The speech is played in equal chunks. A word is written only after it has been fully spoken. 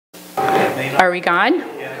Are we gone?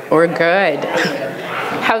 We're good.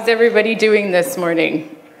 How's everybody doing this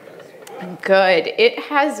morning? Good. It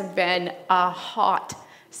has been a hot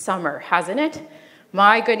summer, hasn't it?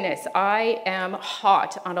 My goodness, I am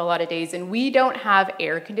hot on a lot of days, and we don't have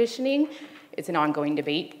air conditioning. It's an ongoing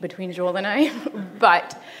debate between Joel and I,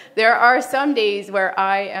 but there are some days where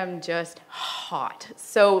I am just hot.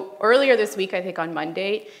 So earlier this week, I think on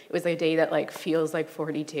Monday, it was a day that feels like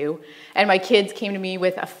 42, and my kids came to me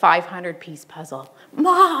with a 500-piece puzzle.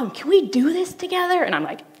 Mom, can we do this together? And I'm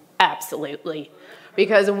like, absolutely.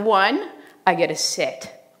 Because one, I get to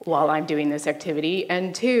sit while I'm doing this activity,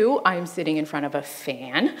 and two, I'm sitting in front of a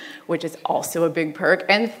fan, which is also a big perk,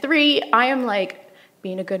 and three, I am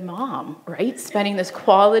being a good mom, right? Spending this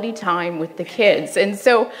quality time with the kids. And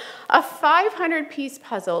so a 500-piece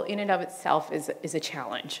puzzle in and of itself is a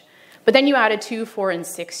challenge. But then you add a 2, 4, and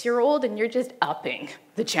 6-year-old, and you're just upping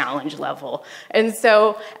the challenge level. And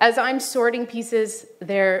so as I'm sorting pieces,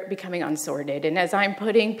 they're becoming unsorted. And as I'm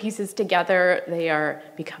putting pieces together, they are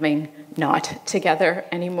becoming not together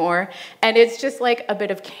anymore. And it's just like a bit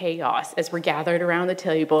of chaos as we're gathered around the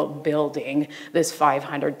table building this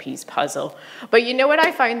 500-piece puzzle. But you know what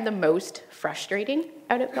I find the most frustrating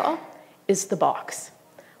out of it all? Is the box.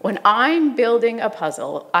 When I'm building a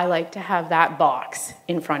puzzle, I like to have that box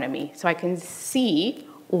in front of me so I can see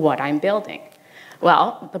what I'm building.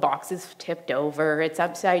 Well, the box is tipped over, it's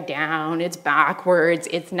upside down, it's backwards,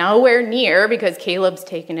 it's nowhere near because Caleb's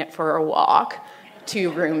taken it for a walk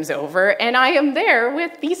 2 rooms over, and I am there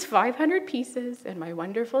with these 500 pieces and my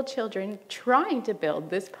wonderful children trying to build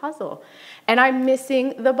this puzzle. And I'm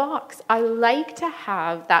missing the box. I like to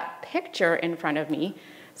have that picture in front of me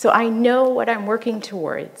so I know what I'm working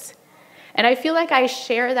towards. And I feel like I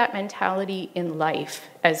share that mentality in life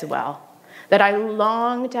as well, that I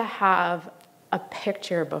long to have a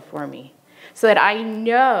picture before me so that I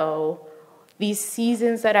know these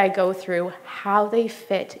seasons that I go through, how they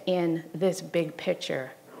fit in this big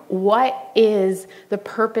picture. What is the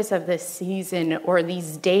purpose of this season or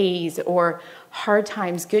these days or hard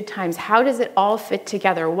times, good times? How does it all fit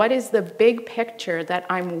together? What is the big picture that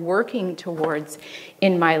I'm working towards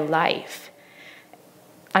in my life?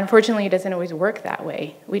 Unfortunately, it doesn't always work that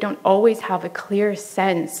way. We don't always have a clear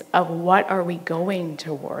sense of what are we going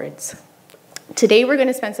towards. Today, we're going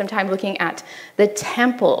to spend some time looking at the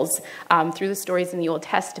temples through the stories in the Old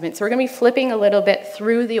Testament. So we're going to be flipping a little bit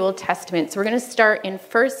through the Old Testament. So we're going to start in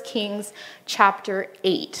 1 Kings chapter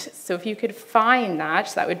 8. So if you could find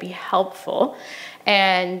that, that would be helpful.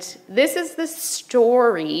 And this is the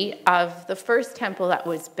story of the first temple that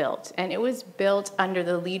was built. And it was built under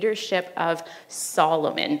the leadership of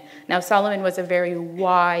Solomon. Now, Solomon was a very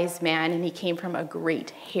wise man, and he came from a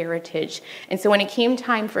great heritage. And so when it came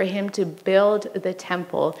time for him to build the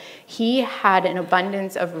temple, he had an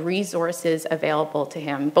abundance of resources available to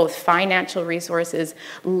him, both financial resources,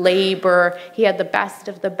 labor. He had the best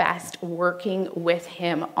of the best working with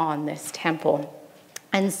him on this temple.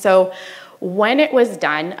 And so when it was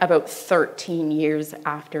done, about 13 years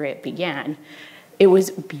after it began, it was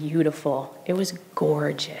beautiful. It was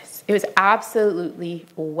gorgeous. It was absolutely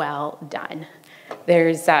well done.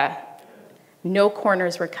 There's no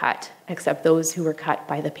corners were cut except those who were cut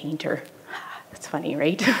by the painter. That's funny,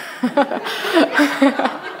 right?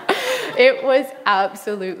 It was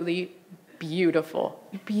absolutely beautiful,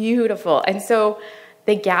 beautiful. And so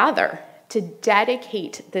they gather to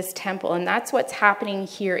dedicate this temple. And that's what's happening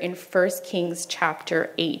here in 1 Kings chapter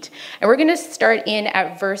 8. And we're going to start in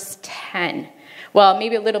at verse 10. Well,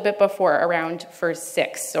 maybe a little bit before, around verse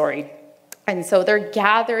 6, sorry. And so they're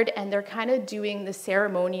gathered and they're kind of doing the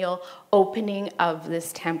ceremonial opening of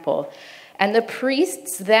this temple. And the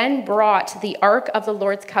priests then brought the Ark of the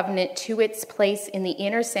Lord's Covenant to its place in the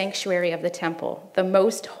inner sanctuary of the temple, the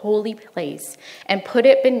most holy place, and put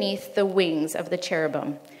it beneath the wings of the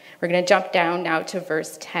cherubim. We're going to jump down now to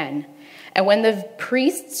verse 10. And when the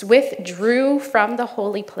priests withdrew from the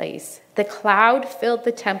holy place, the cloud filled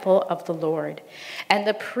the temple of the Lord. And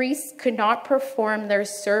the priests could not perform their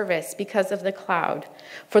service because of the cloud,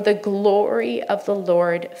 for the glory of the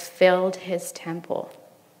Lord filled his temple.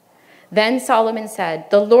 Then Solomon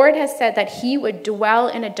said, "The Lord has said that he would dwell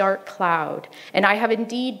in a dark cloud, and I have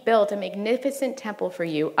indeed built a magnificent temple for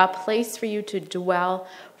you, a place for you to dwell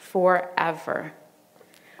forever."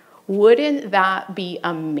 Wouldn't that be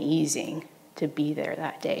amazing to be there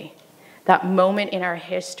that day? That moment in our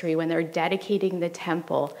history when they're dedicating the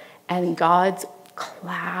temple and God's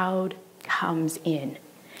cloud comes in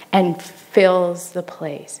and fills the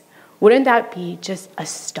place. Wouldn't that be just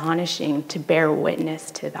astonishing to bear witness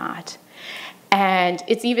to that? And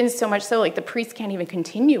it's even so much so, the priests can't even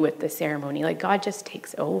continue with the ceremony. God just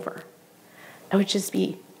takes over. It would just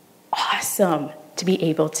be awesome to be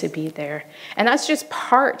able to be there. And that's just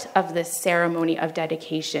part of this ceremony of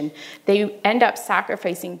dedication. They end up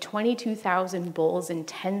sacrificing 22,000 bulls and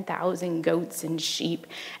 10,000 goats and sheep.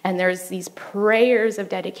 And there's these prayers of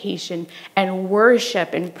dedication and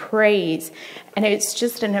worship and praise. And it's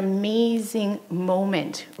just an amazing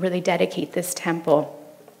moment where they dedicate this temple.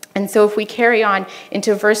 And so if we carry on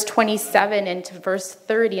into verse 27 and to verse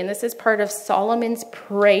 30, and this is part of Solomon's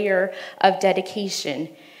prayer of dedication.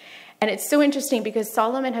 And it's so interesting because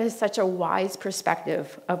Solomon has such a wise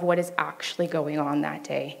perspective of what is actually going on that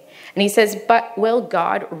day. And he says, but will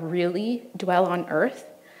God really dwell on earth?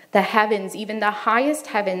 The heavens, even the highest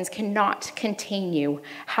heavens, cannot contain you.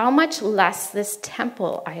 How much less this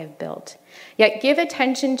temple I have built? Yet give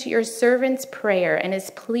attention to your servant's prayer and his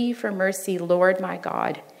plea for mercy, Lord my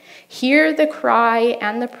God. Hear the cry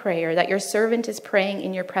and the prayer that your servant is praying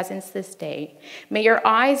in your presence this day. May your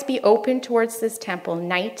eyes be open towards this temple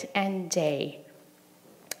night and day.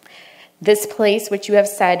 This place which you have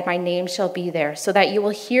said, my name shall be there, so that you will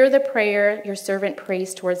hear the prayer your servant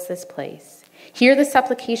prays towards this place. Hear the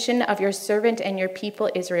supplication of your servant and your people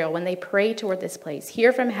Israel when they pray toward this place.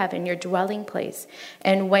 Hear from heaven your dwelling place,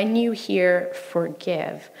 and when you hear,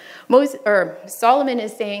 forgive. Solomon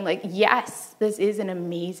is saying, like, yes, this is an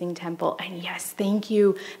amazing temple, and yes, thank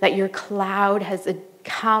you that your cloud has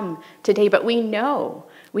come today, but we know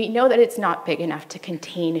that it's not big enough to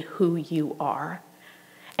contain who you are.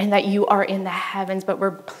 And that you are in the heavens, but we're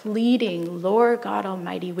pleading, Lord God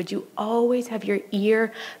Almighty, would you always have your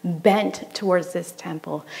ear bent towards this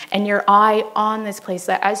temple and your eye on this place,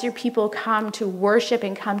 that as your people come to worship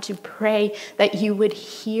and come to pray, that you would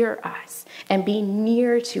hear us and be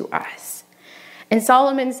near to us. And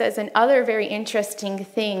Solomon says another very interesting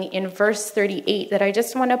thing in verse 38 that I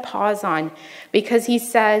just want to pause on, because he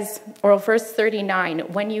says, or verse 39,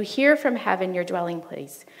 when you hear from heaven your dwelling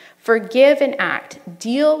place, forgive and act,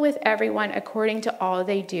 deal with everyone according to all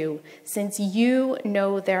they do, since you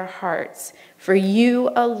know their hearts, for you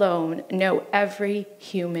alone know every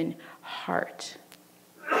human heart.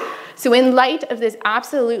 So in light of this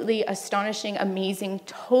absolutely astonishing, amazing,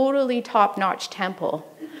 totally top-notch temple,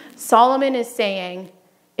 Solomon is saying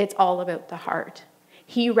it's all about the heart.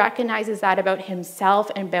 He recognizes that about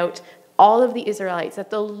himself and about all of the Israelites,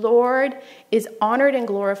 that the Lord is honored and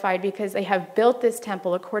glorified because they have built this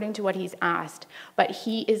temple according to what he's asked. But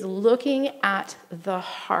he is looking at the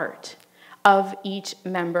heart of each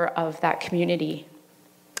member of that community.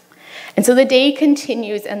 And so the day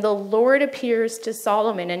continues, and the Lord appears to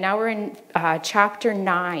Solomon, and now we're in chapter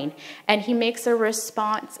 9, and he makes a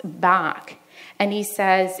response back. And he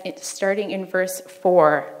says, starting in verse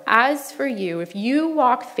 4, as for you, if you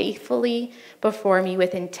walk faithfully before me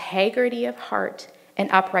with integrity of heart and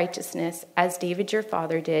uprightness, as David your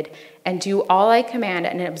father did, and do all I command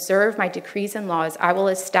and observe my decrees and laws, I will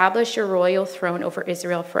establish your royal throne over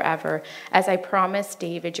Israel forever, as I promised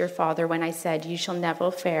David your father when I said, you shall never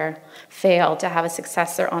fail to have a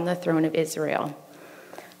successor on the throne of Israel.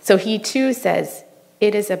 So he too says,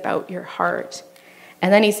 it is about your heart.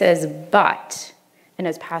 And then he says, but, and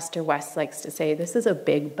as Pastor West likes to say, this is a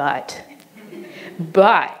big but.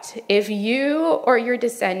 But if you or your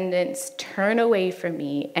descendants turn away from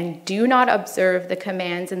me and do not observe the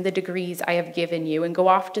commands and the decrees I have given you and go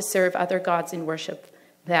off to serve other gods and worship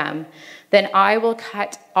them, then I will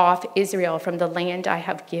cut off Israel from the land I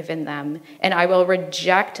have given them, and I will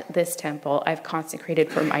reject this temple I've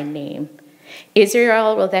consecrated for my name.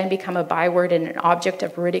 Israel will then become a byword and an object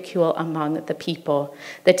of ridicule among the people.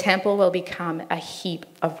 The temple will become a heap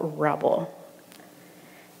of rubble.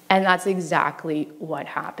 And that's exactly what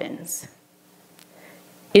happens.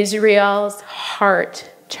 Israel's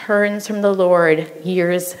heart turns from the Lord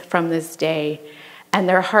years from this day, and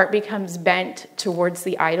their heart becomes bent towards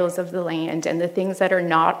the idols of the land and the things that are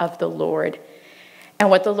not of the Lord. And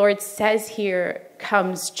what the Lord says here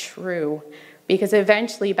comes true. Because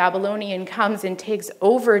eventually Babylonian comes and takes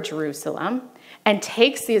over Jerusalem and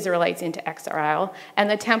takes the Israelites into exile, and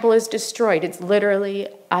the temple is destroyed. It's literally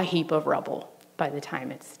a heap of rubble by the time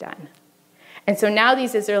it's done. And so now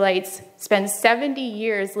these Israelites spend 70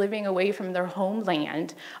 years living away from their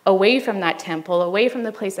homeland, away from that temple, away from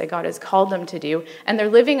the place that God has called them to do, and they're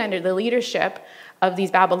living under the leadership of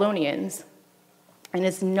these Babylonians. And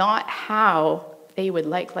it's not how they would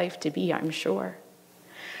like life to be, I'm sure.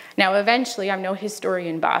 Now, eventually, I'm no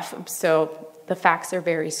historian buff, so the facts are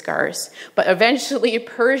very scarce. But eventually,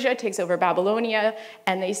 Persia takes over Babylonia,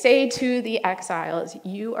 and they say to the exiles,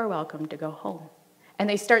 you are welcome to go home. and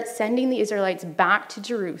they start sending the Israelites back to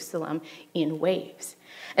Jerusalem in waves.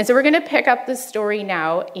 And so we're going to pick up the story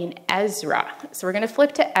now in Ezra. So we're going to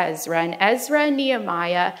flip to Ezra, and Ezra and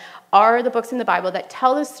Nehemiah are the books in the Bible that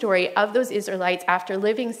tell the story of those Israelites after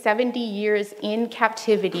living 70 years in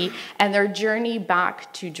captivity and their journey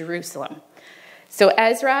back to Jerusalem. So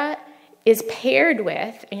Ezra is paired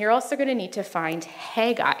with, and you're also going to need to find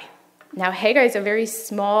Haggai. Now, Haggai is a very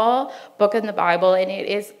small book in the Bible, and it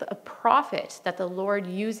is a prophet that the Lord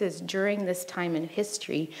uses during this time in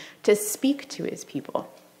history to speak to his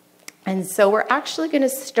people. And so we're actually going to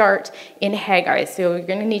start in Haggai. So you're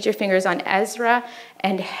going to need your fingers on Ezra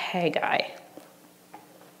and Haggai.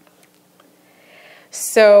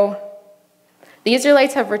 So the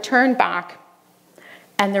Israelites have returned back,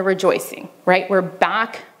 and they're rejoicing, right? We're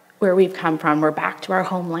back where we've come from. We're back to our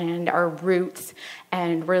homeland, our roots,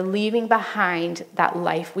 and we're leaving behind that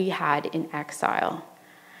life we had in exile.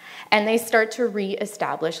 And they start to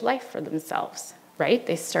reestablish life for themselves, right?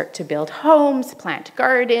 They start to build homes, plant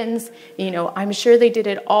gardens. You know, I'm sure they did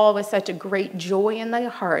it all with such a great joy in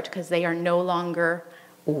their heart because they are no longer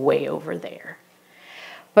way over there.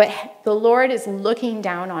 But the Lord is looking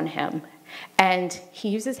down on him, and he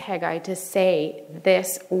uses Haggai to say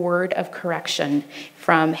this word of correction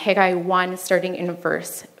from Haggai 1, starting in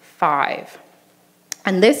verse 5.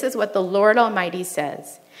 And this is what the Lord Almighty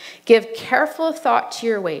says: "Give careful thought to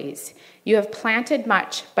your ways. You have planted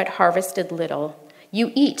much, but harvested little.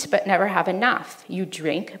 You eat, but never have enough. You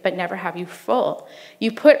drink, but never have you full.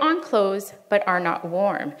 You put on clothes, but are not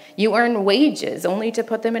warm. You earn wages, only to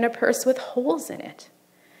put them in a purse with holes in it."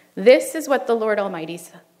 This is what the Lord Almighty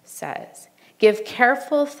says: "Give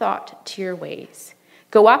careful thought to your ways.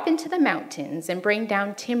 Go up into the mountains and bring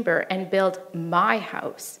down timber and build my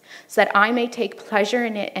house, so that I may take pleasure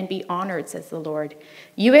in it and be honored, says the Lord.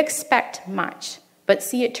 You expect much, but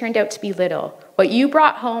see, it turned out to be little. What you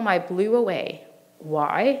brought home I blew away.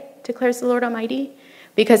 Why, declares the Lord Almighty?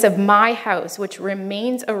 Because of my house, which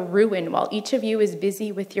remains a ruin while each of you is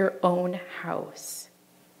busy with your own house."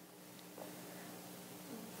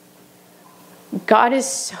 God is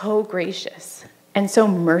so gracious and so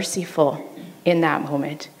merciful in that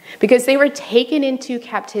moment, because they were taken into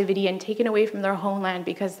captivity and taken away from their homeland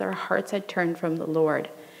because their hearts had turned from the Lord.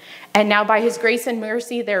 And now by his grace and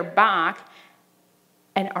mercy, they're back.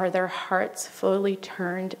 And are their hearts fully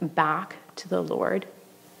turned back to the Lord?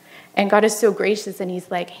 And God is so gracious, and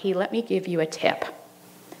he's like, hey, let me give you a tip.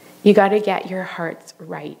 You got to get your hearts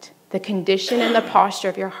right. The condition and the posture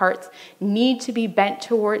of your hearts need to be bent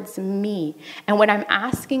towards me. And what I'm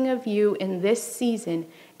asking of you in this season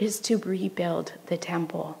is to rebuild the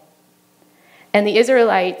temple. And the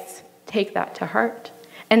Israelites take that to heart,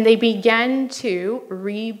 and they began to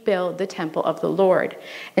rebuild the temple of the Lord.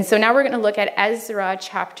 And so now we're going to look at Ezra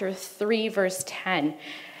chapter 3, verse 10.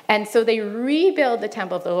 And so they rebuild the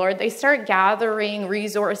temple of the Lord. They start gathering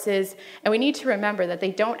resources. And we need to remember that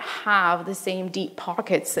they don't have the same deep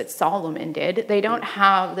pockets that Solomon did. They don't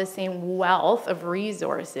have the same wealth of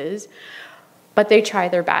resources, but they try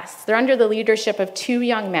their best. They're under the leadership of two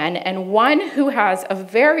young men, and one who has a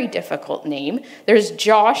very difficult name. There's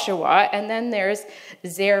Joshua, and then there's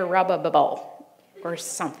Zerubbabel, or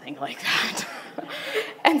something like that.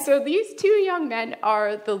 And so these two young men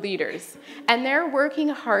are the leaders, and they're working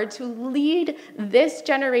hard to lead this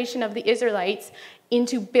generation of the Israelites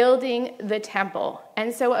into building the temple.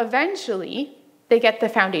 And so eventually, they get the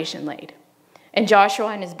foundation laid. And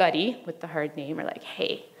Joshua and his buddy, with the hard name, are like,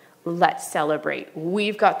 hey, let's celebrate.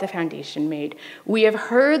 We've got the foundation made. We have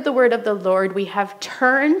heard the word of the Lord. We have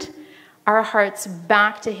turned our hearts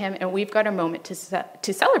back to him, and we've got a moment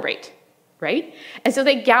to celebrate, right? And so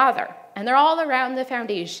they gather, and they're all around the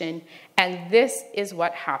foundation, and this is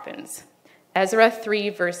what happens. Ezra 3,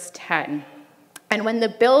 verse 10. And when the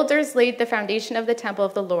builders laid the foundation of the temple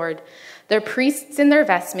of the Lord, their priests in their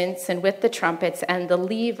vestments and with the trumpets, and the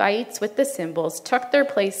Levites with the cymbals, took their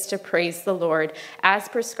place to praise the Lord, as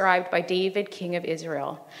prescribed by David, king of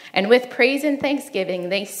Israel. And with praise and thanksgiving,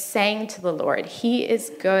 they sang to the Lord. He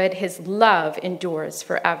is good. His love endures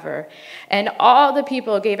forever. And all the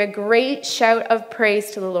people gave a great shout of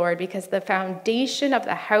praise to the Lord, because the foundation of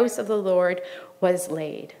the house of the Lord was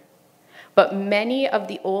laid. But many of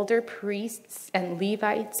the older priests and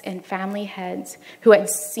Levites and family heads who had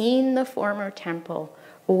seen the former temple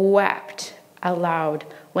wept aloud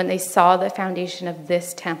when they saw the foundation of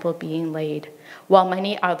this temple being laid, while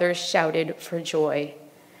many others shouted for joy.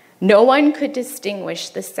 No one could distinguish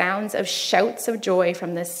the sounds of shouts of joy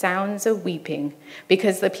from the sounds of weeping,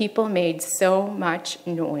 because the people made so much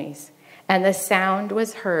noise, and the sound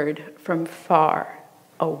was heard from far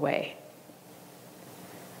away.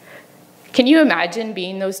 Can you imagine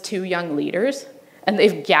being those two young leaders and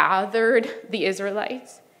they've gathered the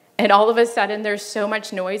Israelites and all of a sudden there's so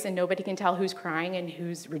much noise and nobody can tell who's crying and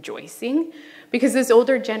who's rejoicing because this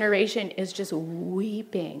older generation is just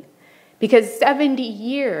weeping because 70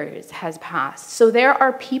 years has passed. So there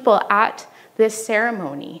are people at this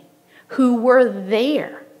ceremony who were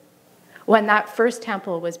there when that first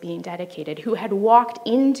temple was being dedicated, who had walked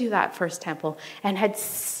into that first temple and had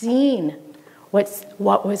seen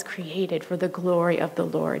what was created for the glory of the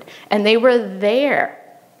Lord. And they were there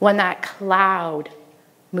when that cloud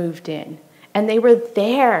moved in. And they were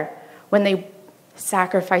there when they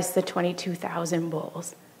sacrificed the 22,000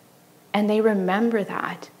 bulls. And they remember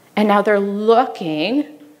that. And now they're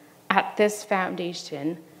looking at this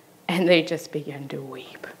foundation and they just begin to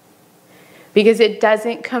weep. Because it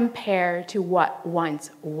doesn't compare to what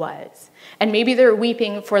once was. And maybe they're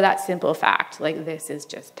weeping for that simple fact, like this is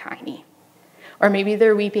just tiny. Or maybe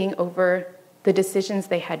they're weeping over the decisions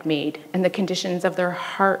they had made and the conditions of their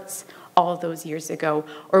hearts all those years ago,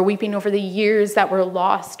 or weeping over the years that were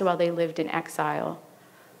lost while they lived in exile.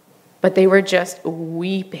 But they were just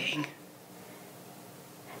weeping.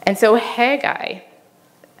 And so Haggai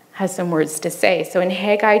has some words to say. So in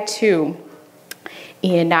Haggai 2,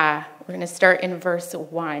 we're going to start in verse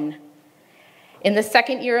 1. In the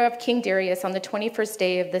 2nd year of King Darius, on the 21st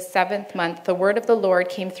day of the 7th month, the word of the Lord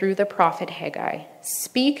came through the prophet Haggai.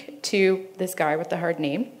 Speak to this guy with the hard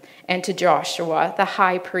name, and to Joshua, the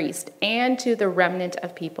high priest, and to the remnant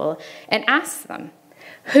of people, and ask them,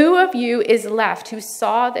 who of you is left who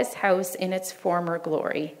saw this house in its former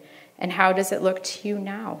glory? And how does it look to you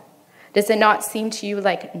now? Does it not seem to you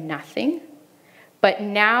like nothing? But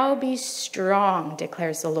now be strong,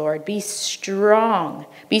 declares the Lord. Be strong.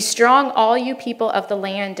 Be strong, all you people of the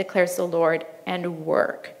land, declares the Lord, and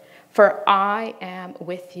work. For I am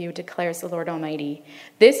with you, declares the Lord Almighty.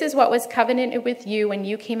 This is what was covenanted with you when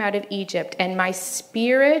you came out of Egypt, and my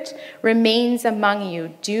spirit remains among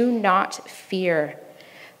you. Do not fear.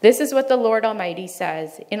 This is what the Lord Almighty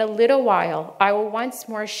says. In a little while, I will once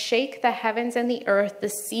more shake the heavens and the earth, the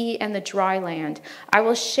sea and the dry land. I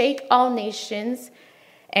will shake all nations,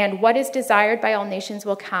 and what is desired by all nations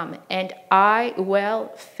will come, and I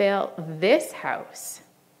will fill this house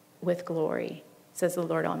with glory, says the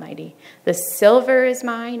Lord Almighty. The silver is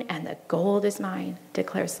mine and the gold is mine,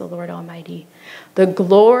 declares the Lord Almighty. The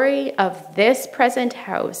glory of this present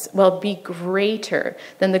house will be greater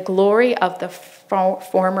than the glory of the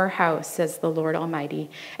former house, says the Lord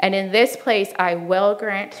Almighty. And in this place I will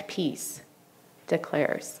grant peace,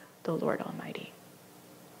 declares the Lord Almighty.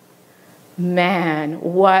 Man,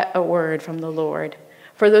 what a word from the Lord.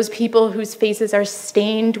 For those people whose faces are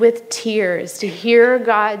stained with tears, to hear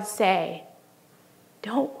God say,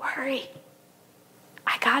 don't worry,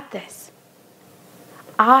 I got this.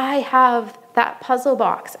 I have that puzzle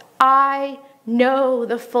box. I know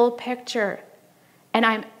the full picture. And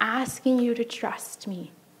I'm asking you to trust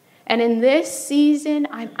me. And in this season,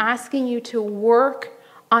 I'm asking you to work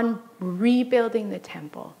on rebuilding the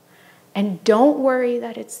temple. And don't worry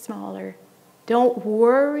that it's smaller. Don't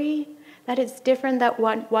worry that it's different than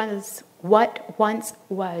what once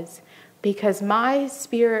was. Because my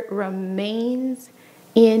spirit remains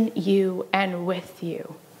in you and with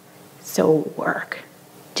you. So work.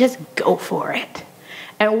 Just go for it.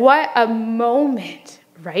 And what a moment.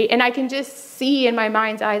 Right? And I can just see in my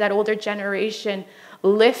mind's eye that older generation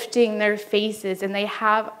lifting their faces, and they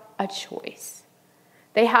have a choice.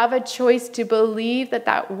 They have a choice to believe that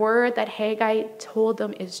that word that Haggai told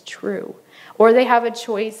them is true. Or they have a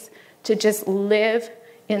choice to just live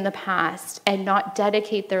in the past and not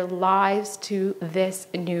dedicate their lives to this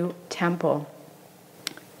new temple.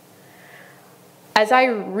 As I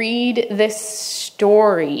read this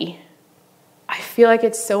story, I feel like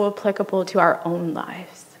it's so applicable to our own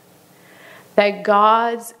lives. That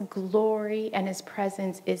God's glory and his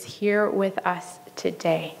presence is here with us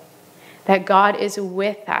today. That God is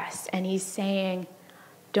with us and he's saying,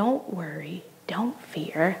 don't worry, don't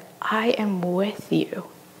fear. I am with you.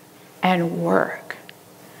 And work.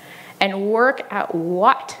 And work at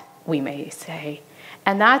what, we may say.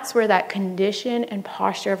 And that's where that condition and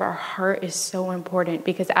posture of our heart is so important.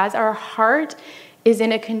 Because as our heart is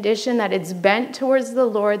in a condition that it's bent towards the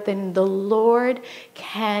Lord, then the Lord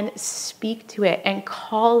can speak to it and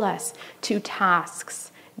call us to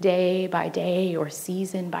tasks day by day or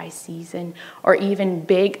season by season or even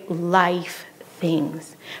big life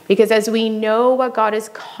things. Because as we know what God is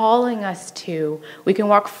calling us to, we can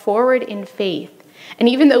walk forward in faith. And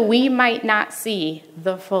even though we might not see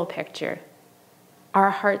the full picture,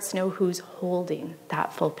 our hearts know who's holding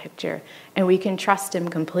that full picture, and we can trust him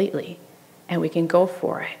completely. And we can go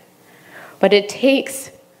for it. But it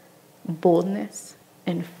takes boldness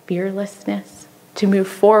and fearlessness to move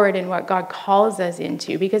forward in what God calls us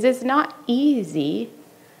into, because it's not easy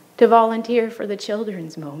to volunteer for the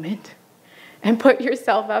children's moment and put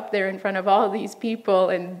yourself up there in front of all these people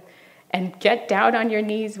and get down on your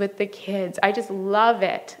knees with the kids. I just love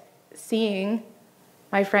it seeing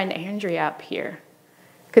my friend Andrea up here,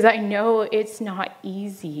 because I know it's not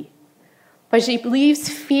easy. But she leaves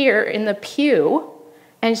fear in the pew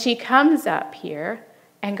and she comes up here,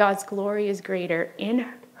 and God's glory is greater in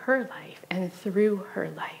her life and through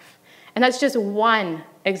her life. And that's just one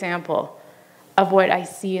example of what I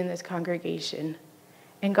see in this congregation.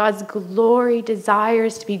 And God's glory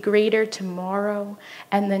desires to be greater tomorrow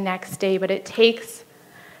and the next day, but it takes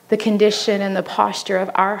the condition and the posture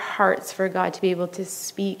of our hearts for God to be able to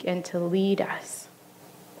speak and to lead us.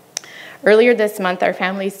 Earlier this month, our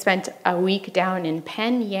family spent a week down in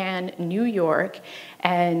Penn Yan, New York,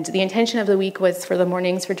 and the intention of the week was for the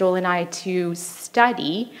mornings for Joel and I to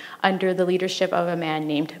study under the leadership of a man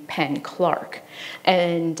named Penn Clark.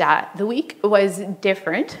 And the week was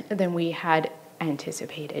different than we had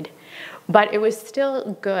anticipated, but it was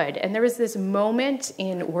still good. And there was this moment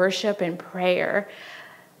in worship and prayer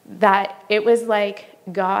that it was like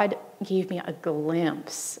God gave me a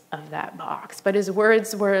glimpse of that box. But his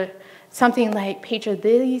words were something like, Petra,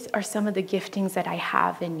 these are some of the giftings that I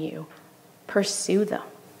have in you. Pursue them.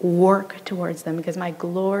 Work towards them, because my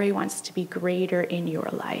glory wants to be greater in your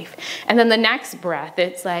life. And then the next breath,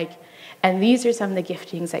 it's like, and these are some of the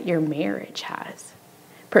giftings that your marriage has.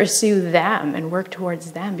 Pursue them and work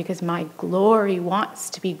towards them, because my glory wants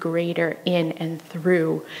to be greater in and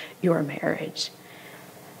through your marriage.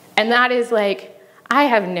 And that is like, I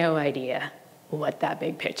have no idea what that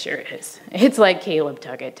big picture is. It's like Caleb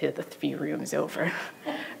took it to the few rooms over,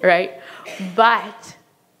 right? But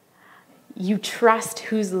you trust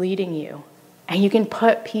who's leading you, and you can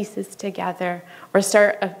put pieces together or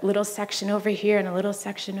start a little section over here and a little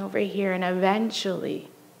section over here, and eventually,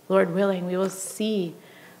 Lord willing, we will see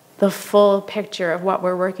the full picture of what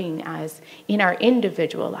we're working as in our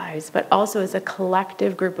individual lives, but also as a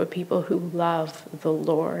collective group of people who love the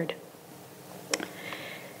Lord.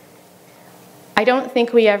 I don't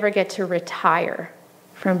think we ever get to retire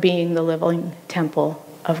from being the living temple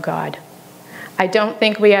of God. I don't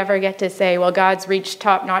think we ever get to say, well, God's reached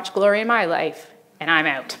top-notch glory in my life, and I'm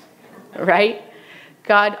out, right?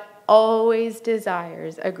 God always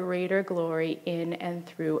desires a greater glory in and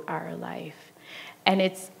through our life. And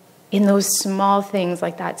it's in those small things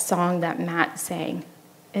like that song that Matt sang.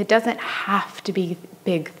 It doesn't have to be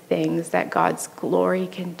big things that God's glory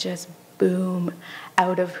can just boom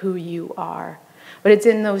out of who you are. But it's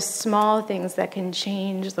in those small things that can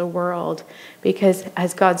change the world, because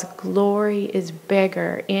as God's glory is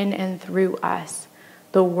bigger in and through us,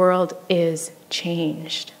 the world is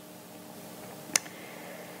changed.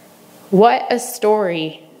 What a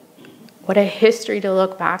story, what a history to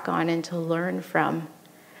look back on and to learn from.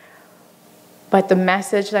 But the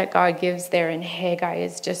message that God gives there in Haggai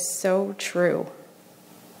is just so true.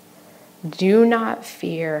 Do not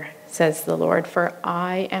fear, says the Lord, for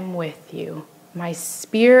I am with you. My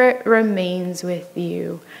spirit remains with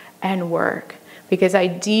you and work, because I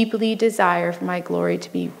deeply desire for my glory to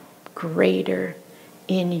be greater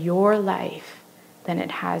in your life than it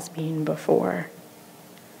has been before.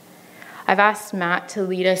 I've asked Matt to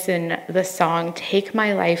lead us in the song, Take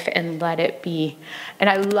My Life and Let It Be. And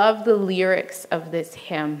I love the lyrics of this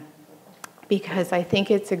hymn, because I think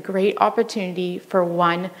it's a great opportunity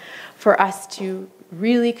for us to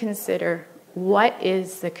really consider, what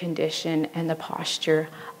is the condition and the posture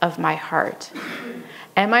of my heart?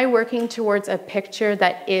 Am I working towards a picture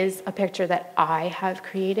that is a picture that I have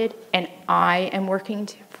created and I am working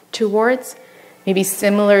towards? Maybe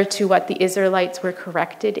similar to what the Israelites were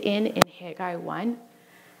corrected in Haggai 1.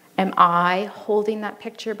 Am I holding that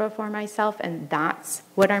picture before myself and that's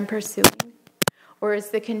what I'm pursuing? Or is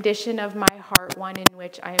the condition of my heart one in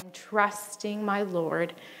which I am trusting my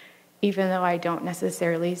Lord, even though I don't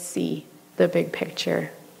necessarily see the big picture?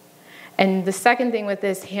 And the second thing with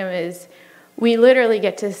this hymn is we literally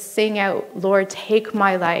get to sing out, Lord, take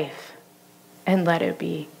my life and let it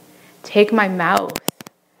be. Take my mouth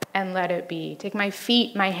and let it be. Take my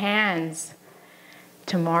feet, my hands,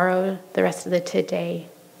 tomorrow, the rest of the today.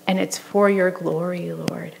 And it's for your glory,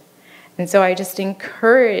 Lord. And so I just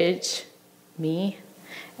encourage me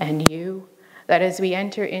and you that as we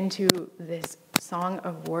enter into this song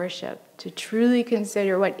of worship, to truly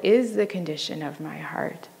consider, what is the condition of my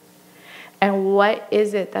heart? And what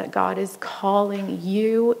is it that God is calling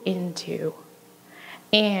you into?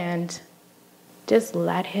 And just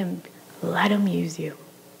let him use you.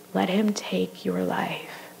 Let him take your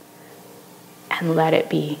life and let it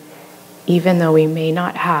be, even though we may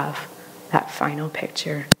not have that final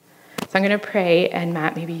picture. So I'm going to pray, and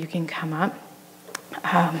Matt, maybe you can come up.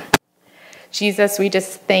 Jesus, we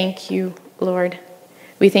just thank you, Lord.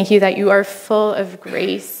 We thank you that you are full of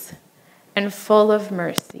grace and full of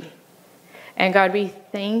mercy. And God, we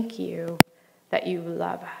thank you that you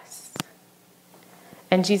love us.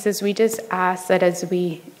 And Jesus, we just ask that as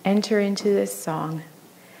we enter into this song,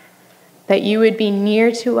 that you would be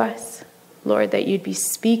near to us, Lord, that you'd be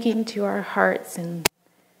speaking to our hearts. And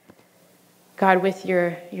God, with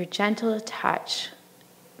your gentle touch,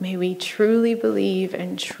 may we truly believe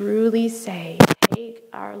and truly say, take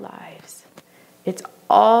our lives. It's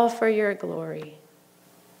all for your glory.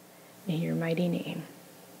 In your mighty name,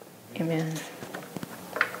 amen.